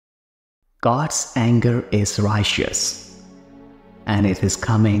God's anger is righteous, and it is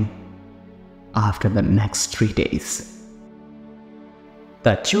coming after the next 3 days.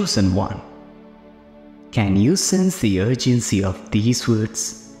 The chosen one. Can you sense the urgency of these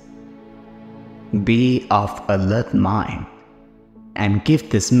words? Be of alert mind and give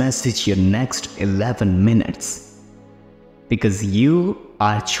this message your next 11 minutes, because you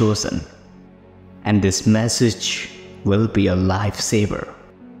are chosen, and this message will be a lifesaver.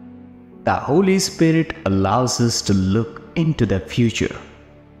 The Holy Spirit allows us to look into the future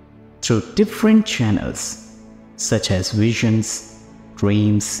through different channels, such as visions,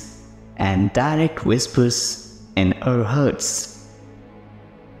 dreams, and direct whispers in our hearts.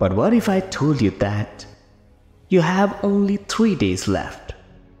 But what if I told you that you have only 3 days left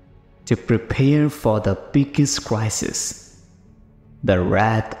to prepare for the biggest crisis, the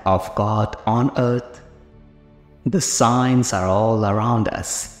wrath of God on earth? The signs are all around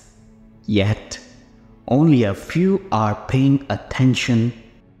us. Yet, only a few are paying attention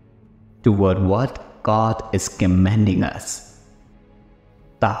toward what God is commanding us.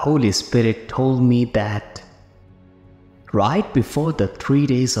 The Holy Spirit told me that right before the 3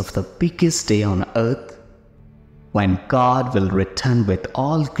 days of the biggest day on earth, when God will return with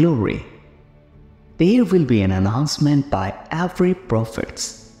all glory, there will be an announcement by every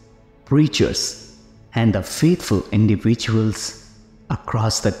prophets, preachers, and the faithful individuals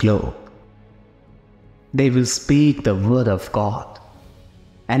across the globe. They will speak the word of God,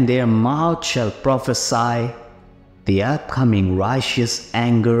 and their mouth shall prophesy the upcoming righteous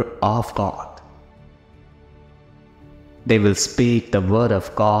anger of God. They will speak the word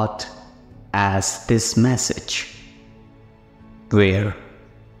of God as this message, where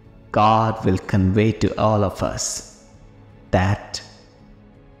God will convey to all of us that,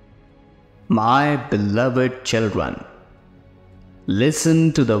 "My beloved children,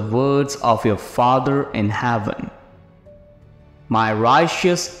 listen to the words of your Father in heaven. My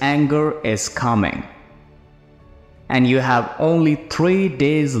righteous anger is coming, and you have only 3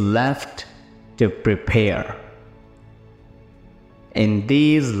 days left to prepare." In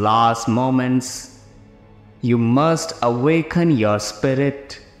these last moments, you must awaken your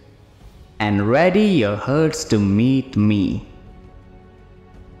spirit and ready your hearts to meet me.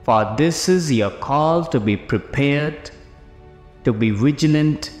 For this is your call to be prepared, to be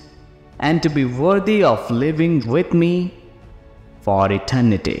vigilant, and to be worthy of living with me for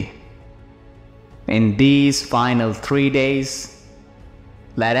eternity. In these final 3 days,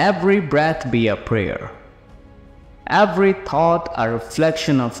 let every breath be a prayer, every thought a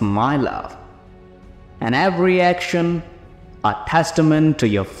reflection of my love, and every action a testament to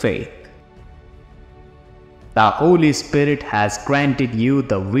your faith. The Holy Spirit has granted you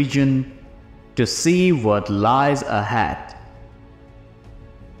the vision to see what lies ahead.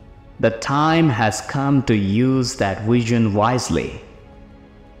 The time has come to use that vision wisely,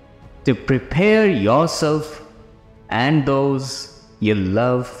 to prepare yourself and those you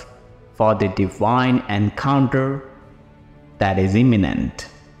love for the divine encounter that is imminent.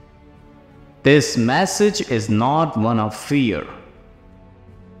 This message is not one of fear,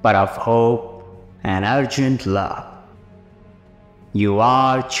 but of hope and urgent love. You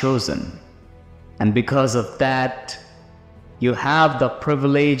are chosen, and because of that, you have the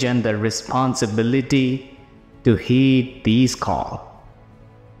privilege and the responsibility to heed these calls.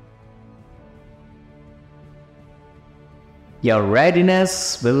 Your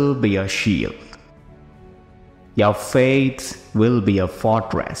readiness will be a shield. Your faith will be a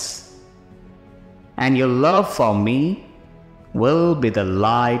fortress. And your love for me will be the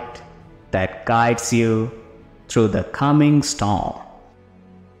light that guides you through the coming storm.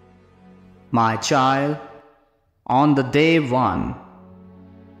 My child, on the day 1,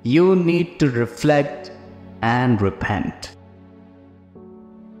 you need to reflect and repent.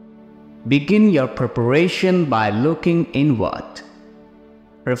 Begin your preparation by looking inward.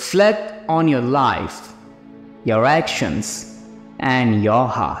 Reflect on your life, your actions, and your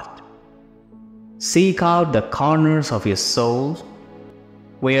heart. Seek out the corners of your soul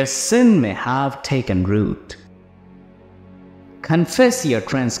where sin may have taken root. Confess your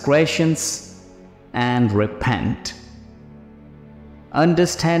transgressions and repent.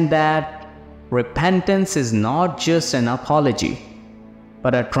 Understand that repentance is not just an apology,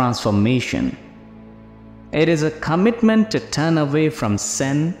 but a transformation. It is a commitment to turn away from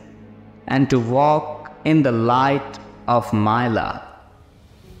sin and to walk in the light of my love.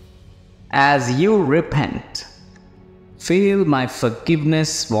 As you repent, feel my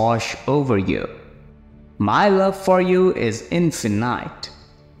forgiveness wash over you. My love for you is infinite,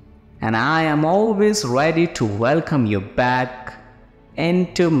 and I am always ready to welcome you back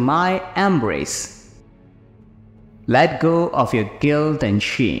into my embrace. Let go of your guilt and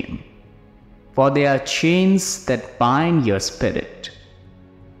shame, for they are chains that bind your spirit.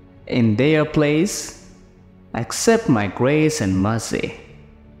 In their place, accept my grace and mercy.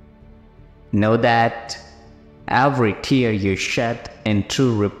 Know that every tear you shed in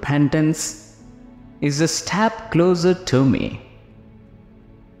true repentance is a step closer to me.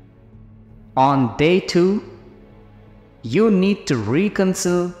 On day 2, you need to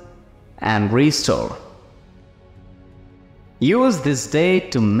reconcile and restore. Use this day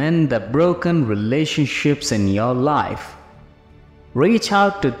to mend the broken relationships in your life. Reach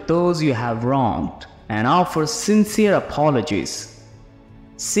out to those you have wronged and offer sincere apologies.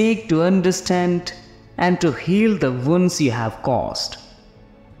 Seek to understand and to heal the wounds you have caused.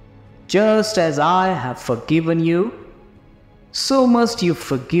 Just as I have forgiven you, so must you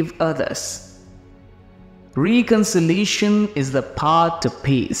forgive others. Reconciliation is the path to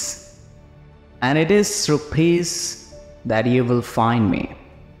peace, and it is through peace that you will find me.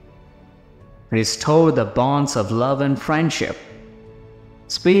 Restore the bonds of love and friendship.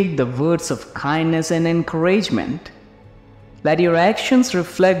 Speak the words of kindness and encouragement. Let your actions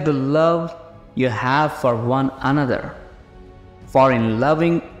reflect the love you have for one another. For in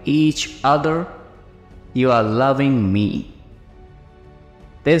loving each other, you are loving me.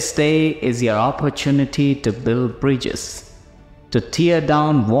 This day is your opportunity to build bridges, to tear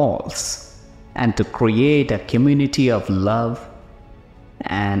down walls, and to create a community of love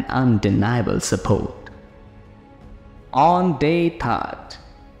and undeniable support. On day 3,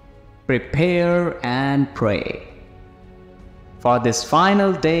 prepare and pray. For this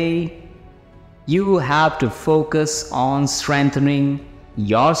final day, you have to focus on strengthening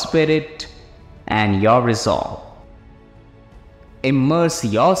your spirit and your resolve. Immerse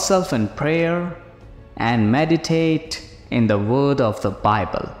yourself in prayer and meditate in the word of the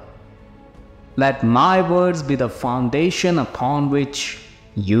Bible. Let my words be the foundation upon which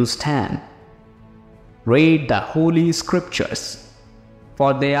you stand. Read the Holy Scriptures,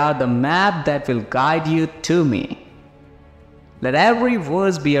 for they are the map that will guide you to me. Let every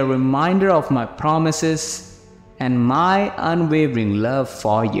verse be a reminder of my promises and my unwavering love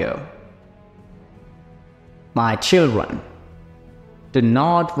for you. My children, do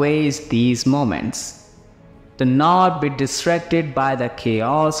not waste these moments. Do not be distracted by the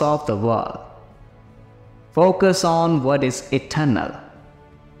chaos of the world. Focus on what is eternal.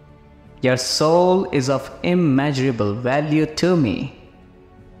 Your soul is of immeasurable value to me,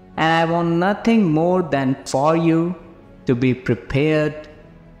 and I want nothing more than for you to be prepared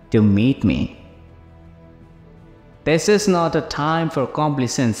to meet me. This is not a time for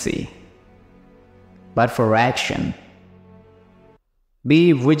complacency, but for action.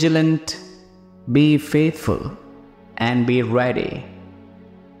 Be vigilant, be faithful, and be ready.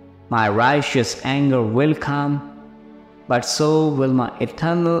 My righteous anger will come, but so will my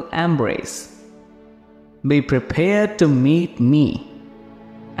eternal embrace. Be prepared to meet me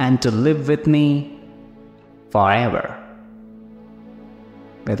and to live with me forever.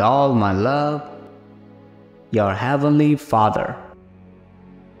 With all my love, your Heavenly Father.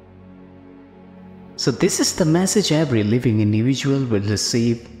 So this is the message every living individual will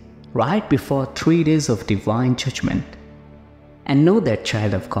receive right before 3 days of divine judgment. And know that,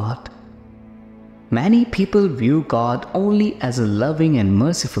 child of God, many people view God only as a loving and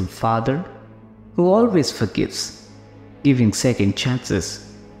merciful Father who always forgives, giving second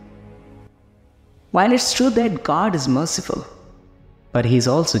chances. While it's true that God is merciful, but He is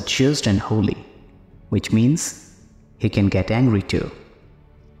also just and holy, which means He can get angry too.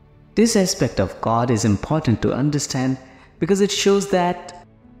 This aspect of God is important to understand because it shows that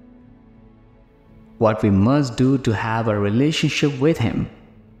what we must do to have a relationship with Him.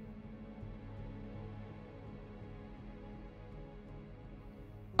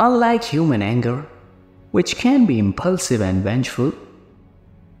 Unlike human anger, which can be impulsive and vengeful,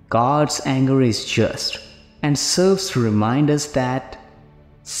 God's anger is just and serves to remind us that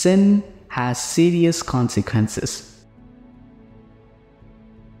sin has serious consequences.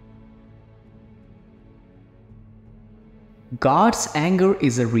 God's anger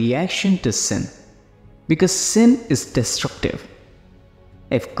is a reaction to sin, because sin is destructive.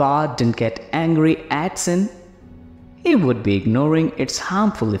 If God didn't get angry at sin, He would be ignoring its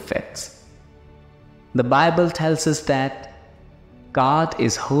harmful effects. The Bible tells us that God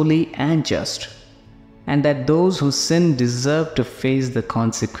is holy and just, and that those who sin deserve to face the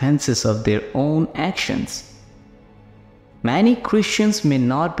consequences of their own actions. Many Christians may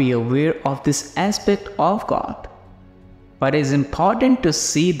not be aware of this aspect of God, but it is important to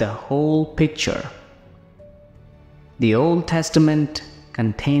see the whole picture. The Old Testament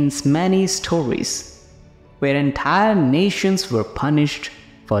contains many stories where entire nations were punished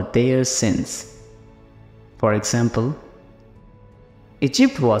for their sins. For example,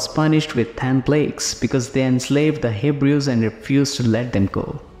 Egypt was punished with 10 plagues because they enslaved the Hebrews and refused to let them go,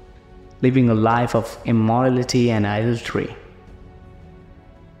 living a life of immorality and idolatry.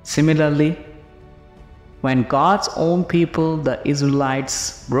 Similarly, when God's own people, the Israelites,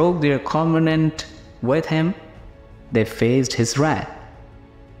 broke their covenant with Him, they faced His wrath.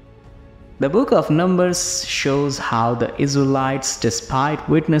 The book of Numbers shows how the Israelites, despite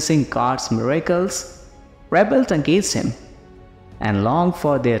witnessing God's miracles, rebelled against Him and longed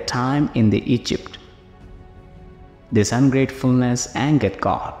for their time in the Egypt. This ungratefulness angered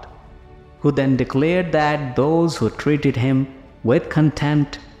God, who then declared that those who treated Him with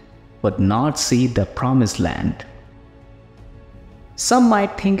contempt would not see the promised land. Some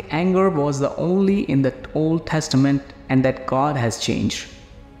might think anger was the only in the Old Testament and that God has changed.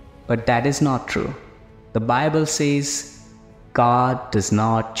 But that is not true. The Bible says God does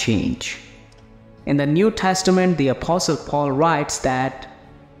not change. In the New Testament, the Apostle Paul writes that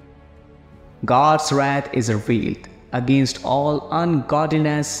God's wrath is revealed against all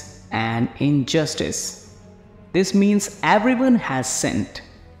ungodliness and injustice. This means everyone has sinned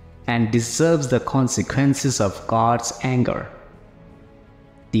and deserves the consequences of God's anger.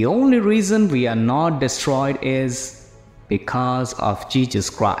 The only reason we are not destroyed is because of Jesus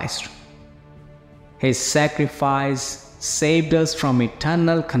Christ. His sacrifice saved us from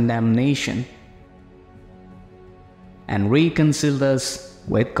eternal condemnation and reconciled us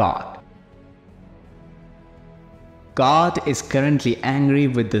with God. God is currently angry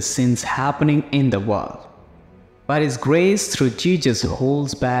with the sins happening in the world, but His grace through Jesus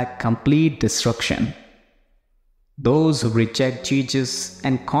holds back complete destruction. Those who reject Jesus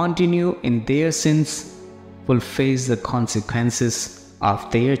and continue in their sins will face the consequences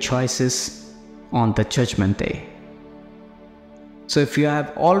of their choices on the judgment day. So if you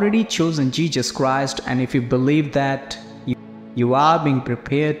have already chosen Jesus Christ and if you believe that you are being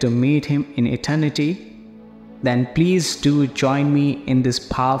prepared to meet Him in eternity, then please do join me in this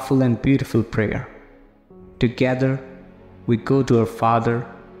powerful and beautiful prayer. Together, we go to our Father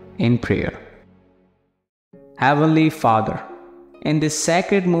in prayer. Heavenly Father, in this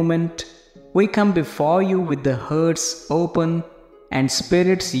sacred moment, we come before you with the hearts open and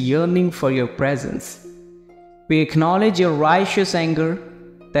spirits yearning for your presence. We acknowledge your righteous anger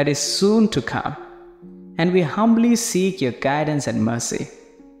that is soon to come, and we humbly seek your guidance and mercy.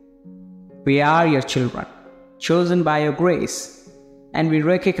 We are your children, chosen by your grace, and we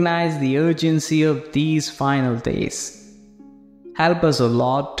recognize the urgency of these final days. Help us, O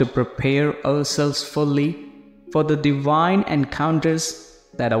Lord, to prepare ourselves fully for the divine encounters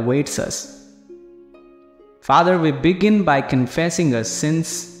that awaits us. Father, we begin by confessing our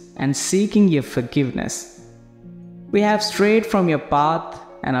sins and seeking your forgiveness. We have strayed from your path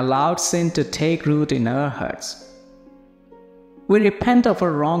and allowed sin to take root in our hearts. We repent of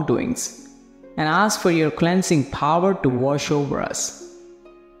our wrongdoings and ask for your cleansing power to wash over us.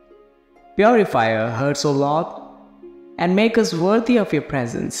 Purify our hearts, O Lord, and make us worthy of your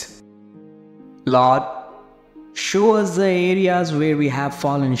presence. Lord, show us the areas where we have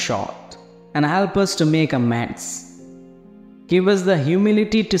fallen short and help us to make amends. Give us the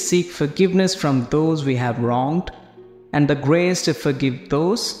humility to seek forgiveness from those we have wronged and the grace to forgive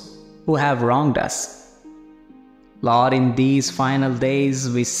those who have wronged us. Lord, in these final days,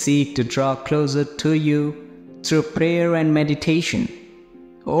 we seek to draw closer to you through prayer and meditation.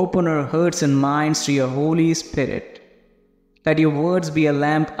 Open our hearts and minds to your Holy Spirit. Let your words be a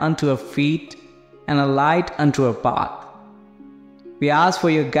lamp unto our feet and a light unto our path. We ask for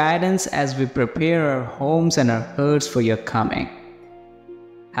your guidance as we prepare our homes and our hearts for your coming.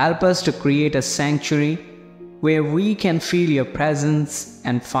 Help us to create a sanctuary where we can feel your presence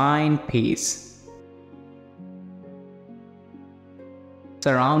and find peace.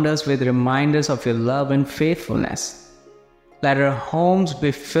 Surround us with reminders of your love and faithfulness. Let our homes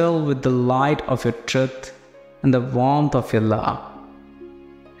be filled with the light of your truth and the warmth of your love.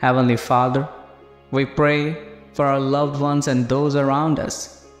 Heavenly Father, we pray for our loved ones and those around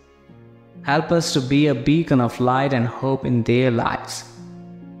us. Help us to be a beacon of light and hope in their lives.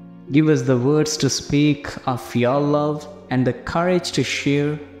 Give us the words to speak of your love and the courage to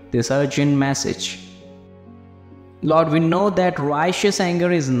share this urgent message. Lord, we know that righteous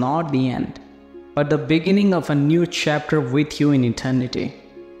anger is not the end, but the beginning of a new chapter with you in eternity.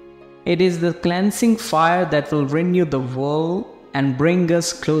 It is the cleansing fire that will renew the world and bring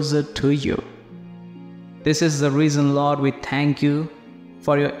us closer to you. This is the reason, Lord, we thank you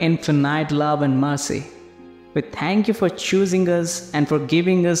for your infinite love and mercy. We thank you for choosing us and for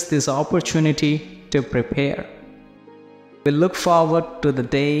giving us this opportunity to prepare. We look forward to the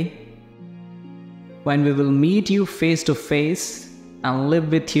day when we will meet you face to face and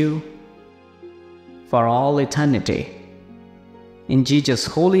live with you for all eternity. In Jesus'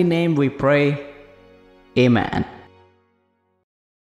 holy name we pray. Amen.